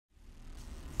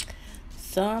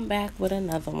So I'm back with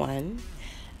another one,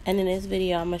 and in this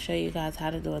video I'm going to show you guys how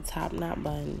to do a top knot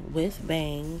bun with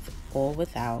bangs or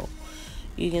without.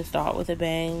 You can start with a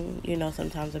bang. You know,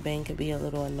 sometimes a bang can be a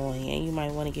little annoying and you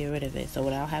might want to get rid of it. So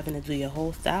without having to do your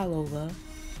whole style over,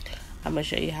 I'm going to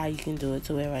show you how you can do it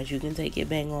to whereas you can take your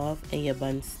bang off and your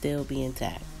bun still be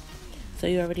intact. So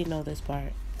you already know this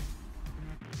part.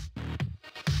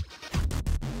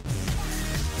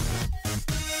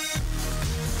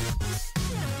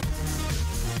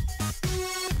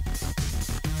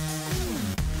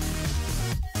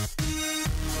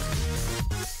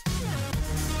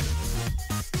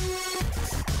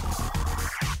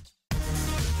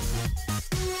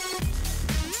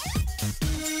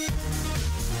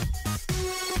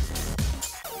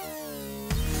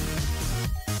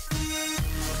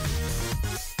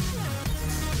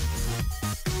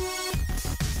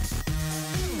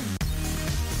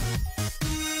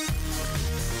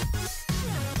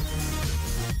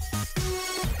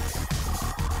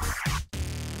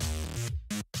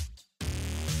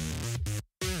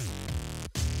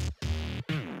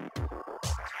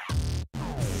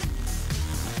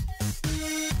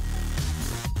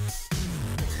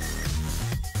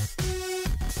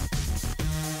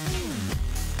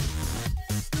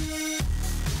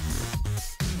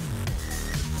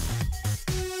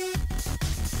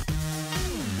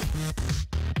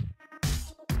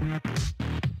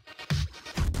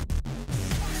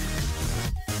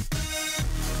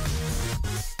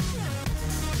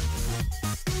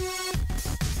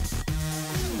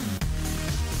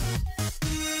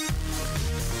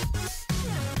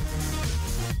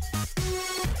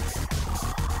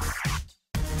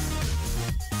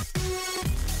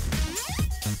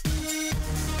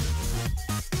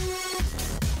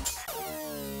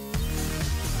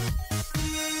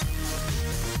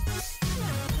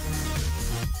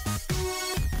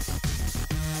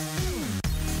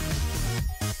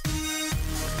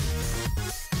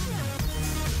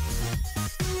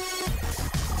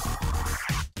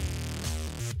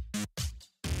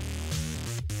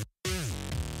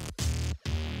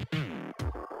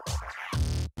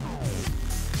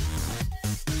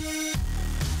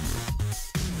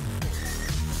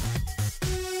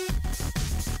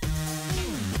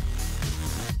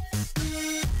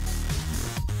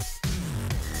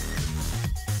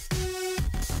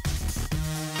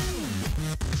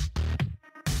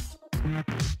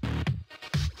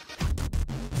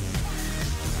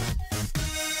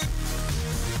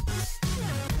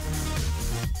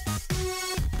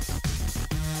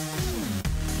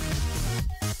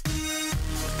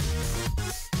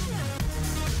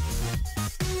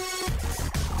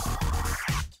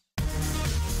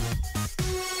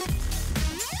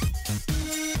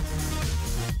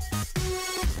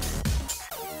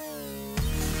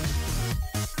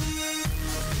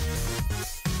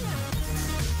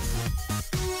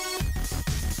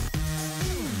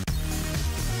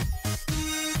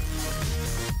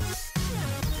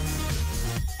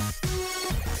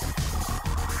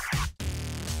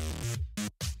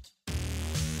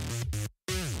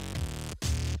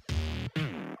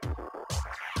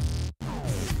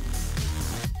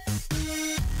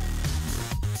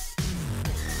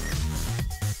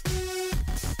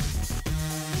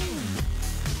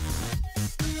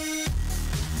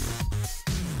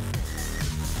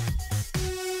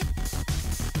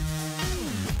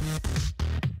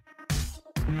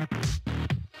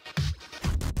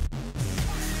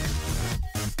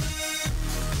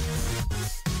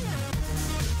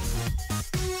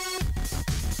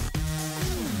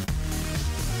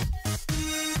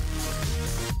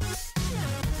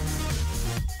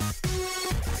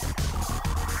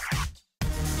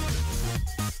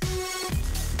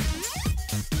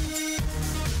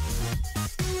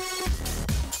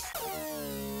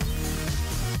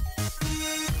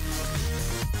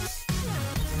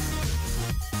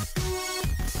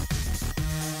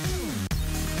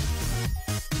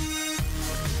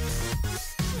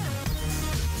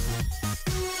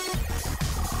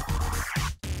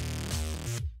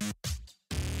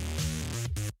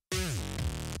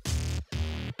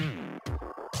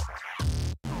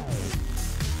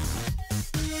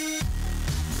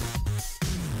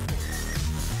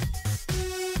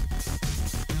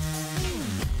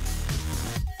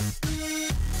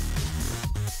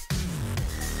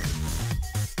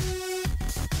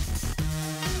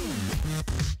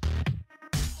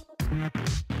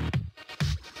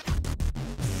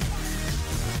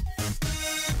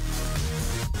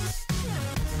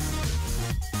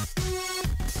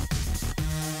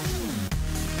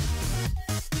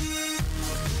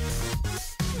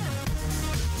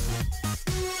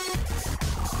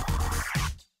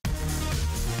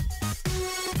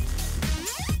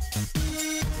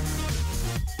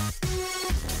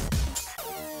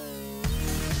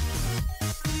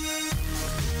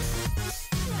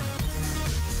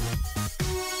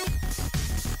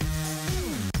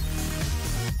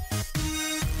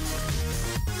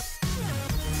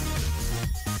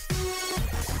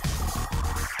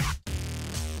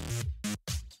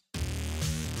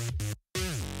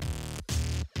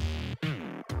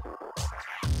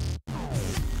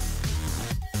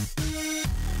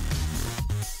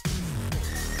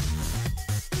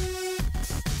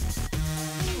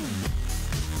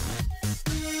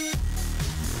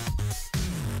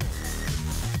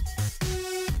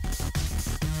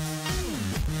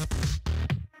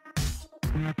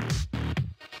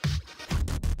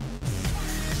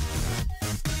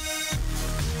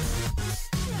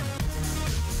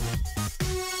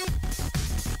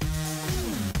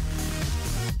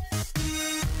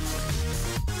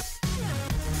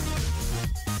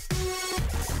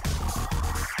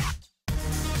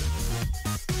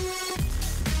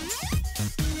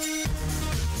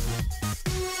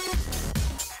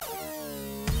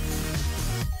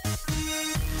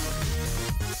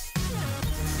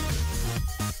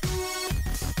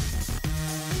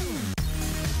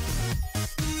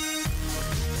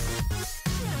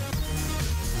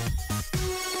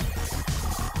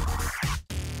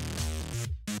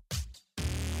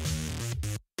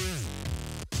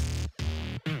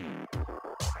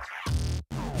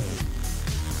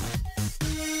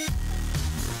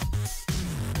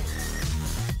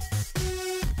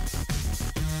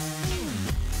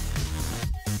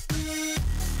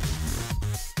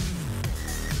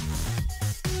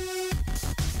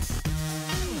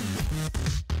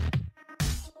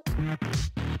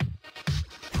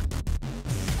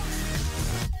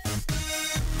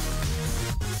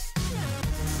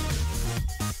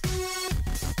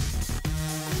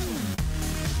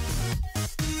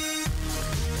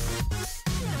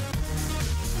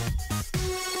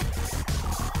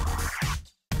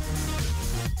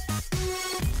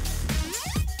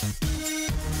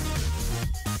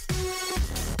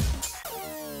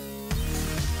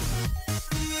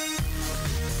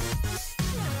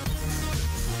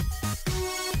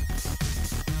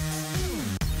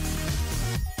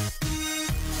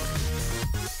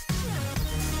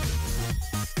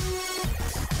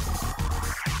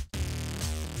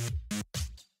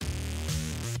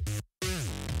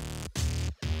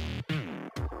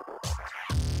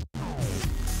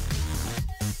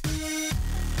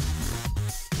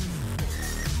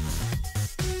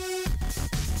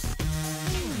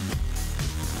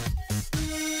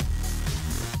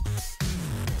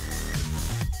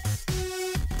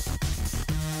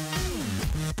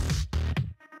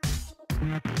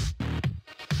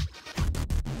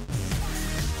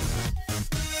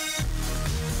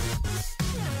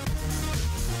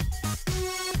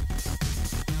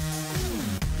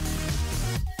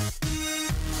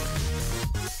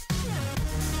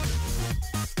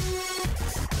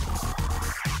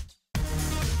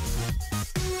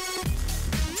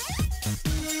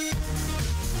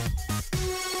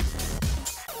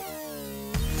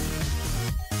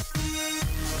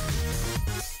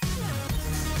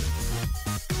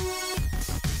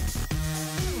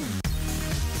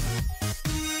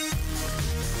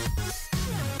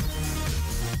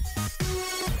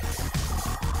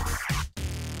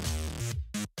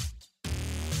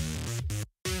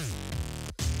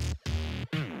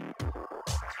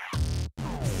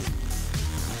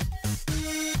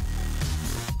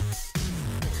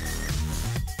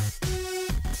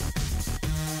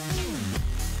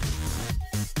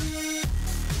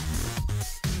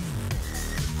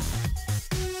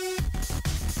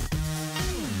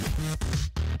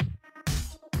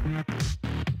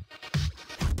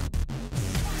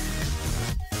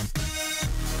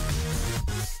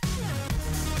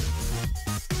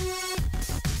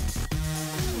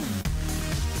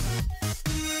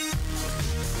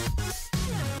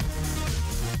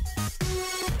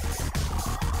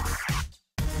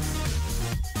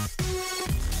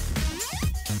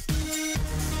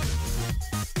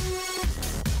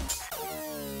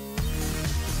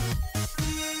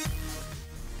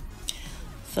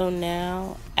 So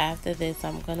now after this,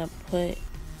 I'm gonna put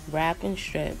wrapping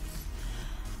strips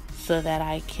so that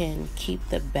I can keep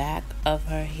the back of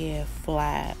her hair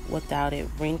flat without it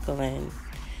wrinkling,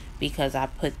 because I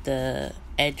put the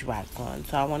edge wax on.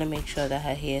 So I want to make sure that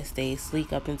her hair stays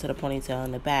sleek up into the ponytail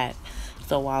in the back.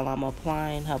 So while I'm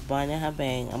applying her bun and her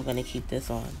bang, I'm going to keep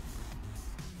this on.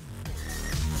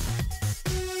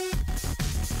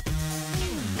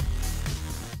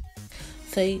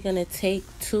 So you're going to take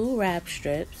 2 wrap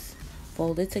strips,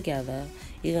 fold it together.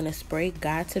 You're going to spray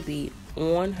Got To Be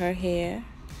on her hair,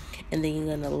 and then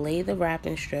you're going to lay the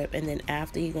wrapping strip, and then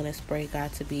after you're going to spray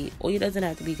Got To Be, or it doesn't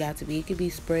have to be Got To Be, it could be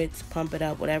spritz, pump it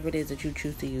up, whatever it is that you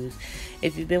choose to use.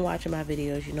 If you've been watching my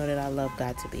videos, you know that I love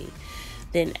Got To Be.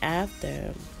 Then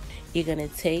after, you're going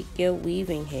to take your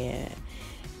weaving hair,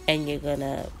 and you're going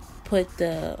to put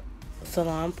the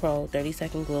Salon Pro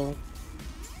 30-second glue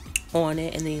on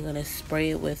it, and then you're going to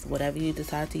spray it with whatever you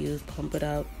decide to use, pump it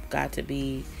up, Got To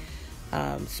Be,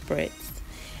 spritz,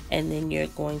 and then you're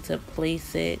going to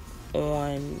place it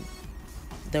on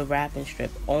the wrapping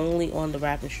strip, only on the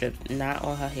wrapping strip, not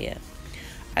on her hair.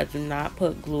 I do not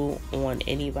put glue on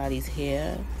anybody's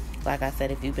hair Like I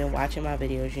said, if you've been watching my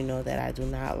videos, you know that I do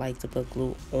not like to put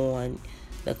glue on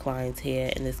the client's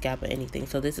hair and the scalp or anything.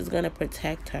 So this is going to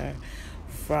protect her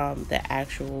from the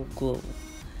actual glue.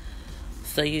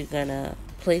 So you're going to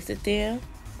place it there,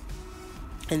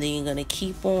 and then you're going to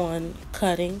keep on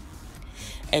cutting,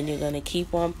 and you're going to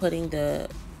keep on putting the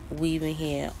weaving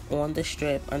hair on the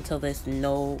strip until there's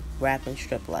no wrapping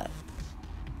strip left.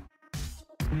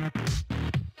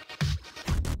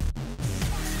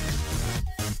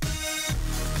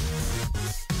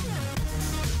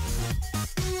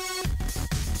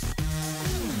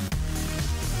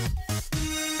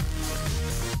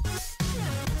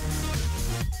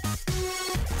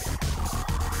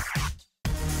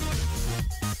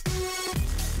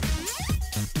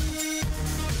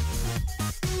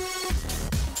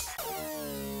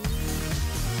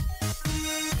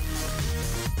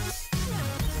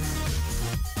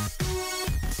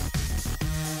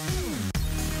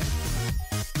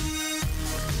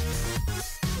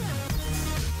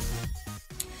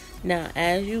 Now,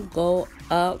 as you go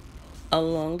up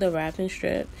along the wrapping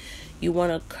strip, you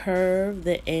want to curve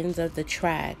the ends of the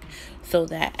track so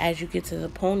that as you get to the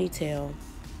ponytail,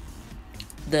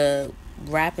 the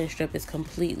wrapping strip is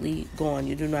completely gone.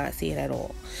 You do not see it at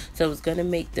all. So it's going to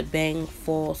make the bang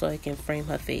fall so it can frame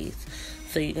her face.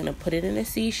 So you're going to put it in a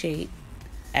C shape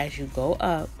as you go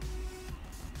up,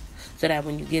 so that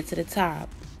when you get to the top,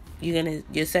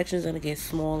 your section is going to get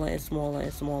smaller and smaller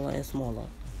and smaller and smaller.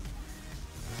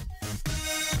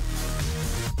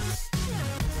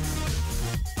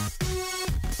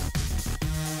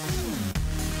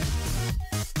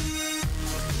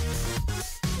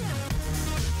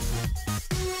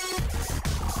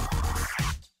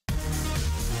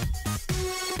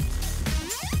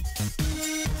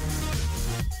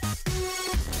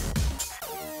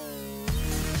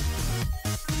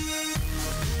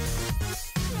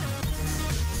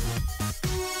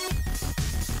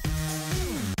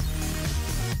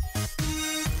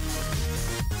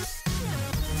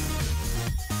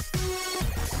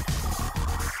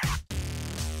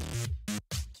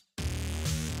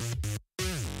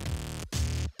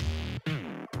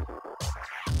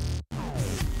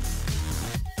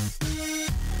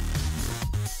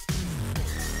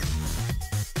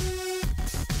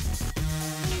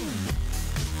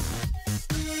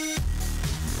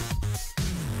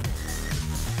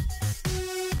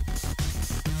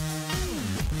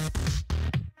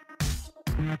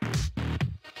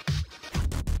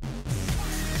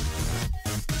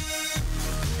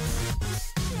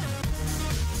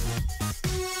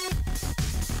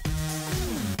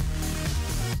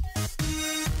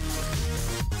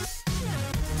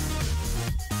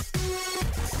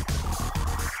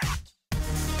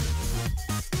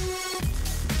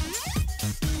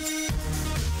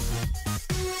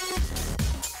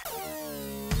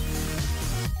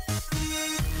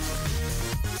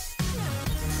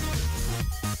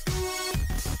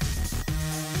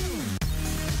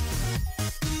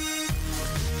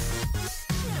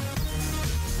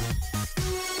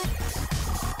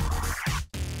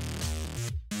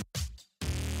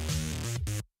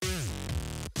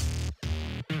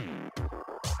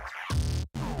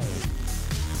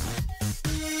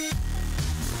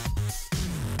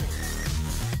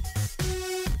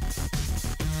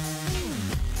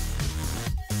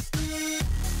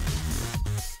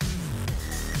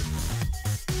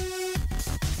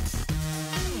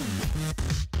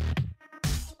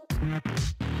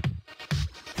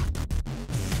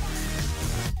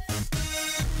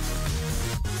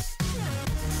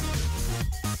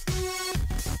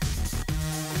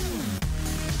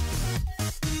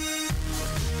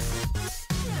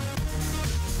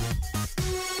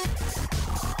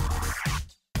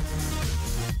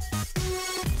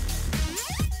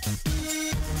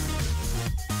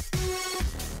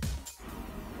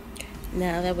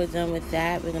 Now that we're done with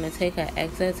that, we're going to take our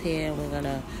excess hair and we're going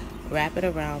to wrap it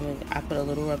around. I put a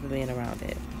little rubber band around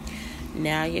it.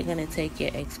 Now you're going to take your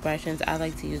expressions. I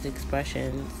like to use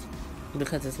expressions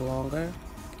because it's longer.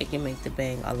 It can make the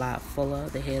bang a lot fuller.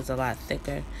 The hair's a lot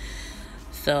thicker.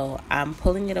 So I'm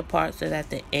pulling it apart so that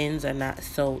the ends are not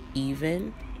so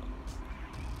even.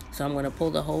 So I'm going to pull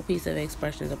the whole piece of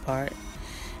expressions apart.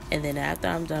 And then after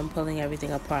I'm done pulling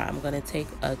everything apart, I'm going to take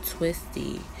a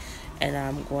twisty and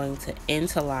I'm going to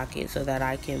interlock it so that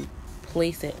I can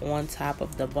place it on top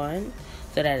of the bun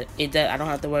so that I don't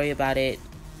have to worry about it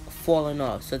falling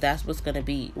off. So that's what's going to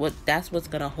be that's what's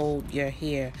going to hold your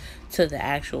hair to the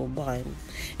actual bun,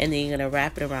 and then you're going to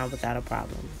wrap it around without a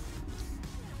problem.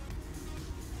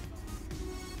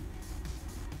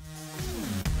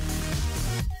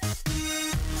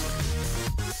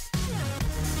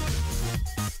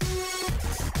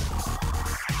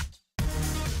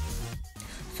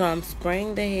 So I'm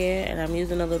spraying the hair, and I'm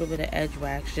using a little bit of edge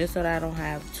wax just so that I don't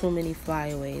have too many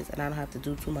flyaways and I don't have to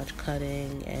do too much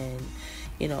cutting and,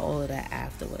 you know, all of that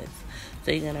afterwards. So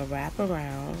you're going to wrap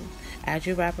around. As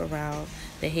you wrap around,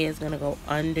 the hair is going to go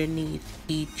underneath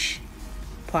each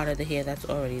part of the hair that's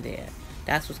already there.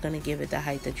 That's what's going to give it the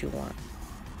height that you want.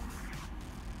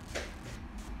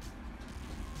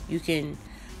 You can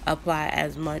apply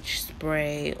as much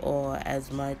spray or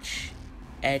as much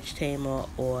edge tamer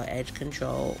or edge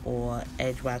control or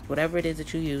edge wax, whatever it is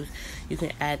that you use. You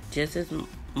can add just as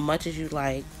much as you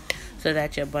like so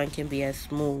that your bun can be as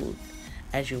smooth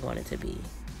as you want it to be.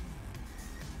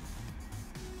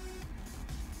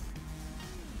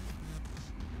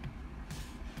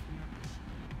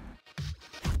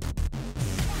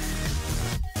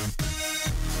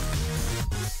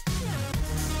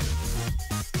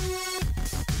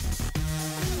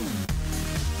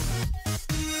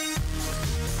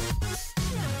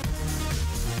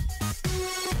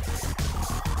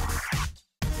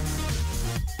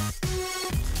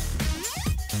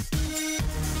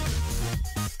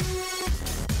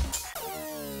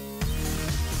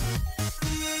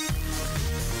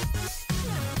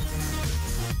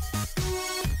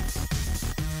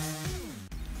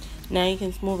 Now you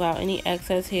can smooth out any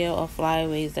excess hair or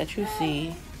flyaways that you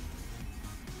see.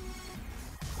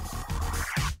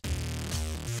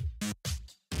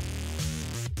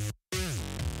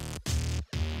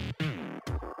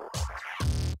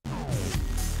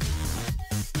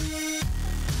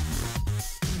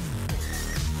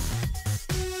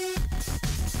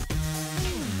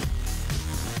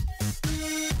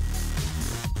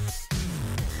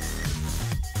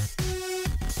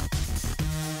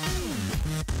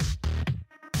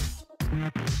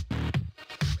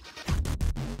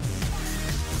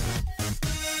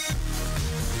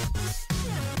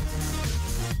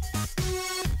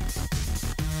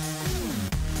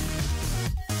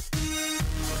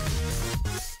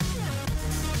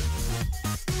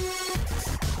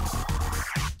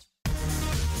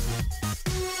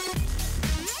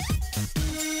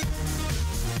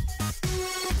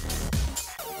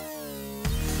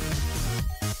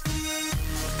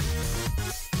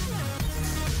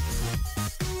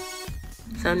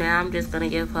 So now I'm just going to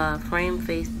give her a frame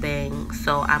face bang.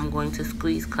 So I'm going to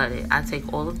squeeze cut it. I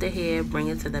take all of the hair, bring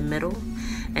it to the middle,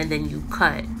 and then you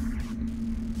cut.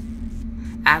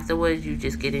 Afterwards, you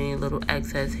just get any little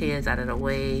excess hairs out of the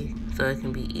way so it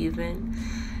can be even.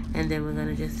 And then we're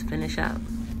going to just finish up.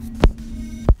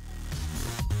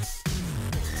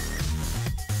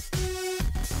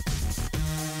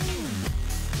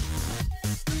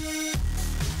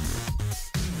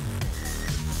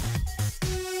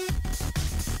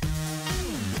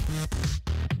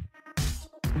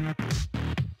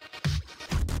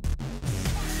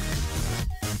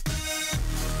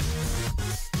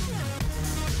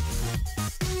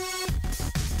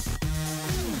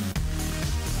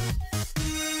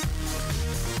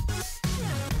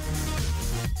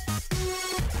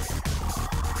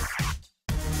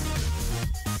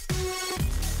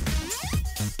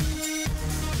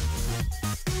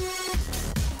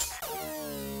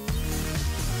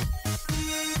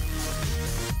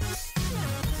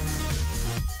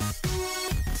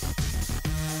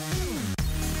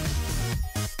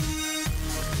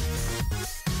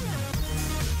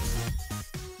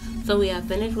 So we are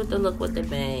finished with the look with the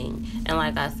bang, and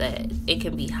like I said, it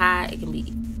can be hot, it can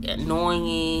be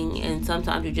annoying, and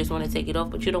sometimes you just want to take it off,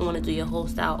 but you don't want to do your whole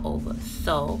style over.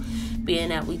 So being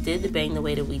that we did the bang the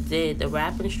way that we did, the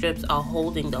wrapping strips are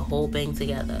holding the whole bang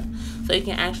together. So you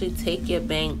can actually take your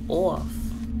bang off,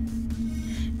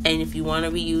 and if you want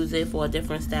to reuse it for a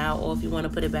different style, or if you want to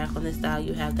put it back on the style,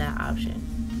 you have that option.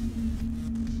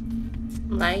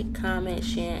 Like, comment,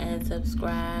 share, and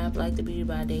subscribe. Like the Beauty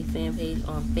by Day fan page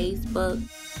on Facebook.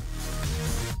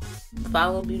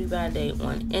 Follow Beauty by Day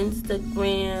on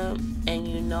Instagram. And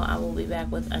you know I will be back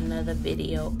with another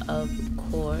video, of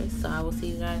course. So I will see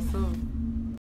you guys soon.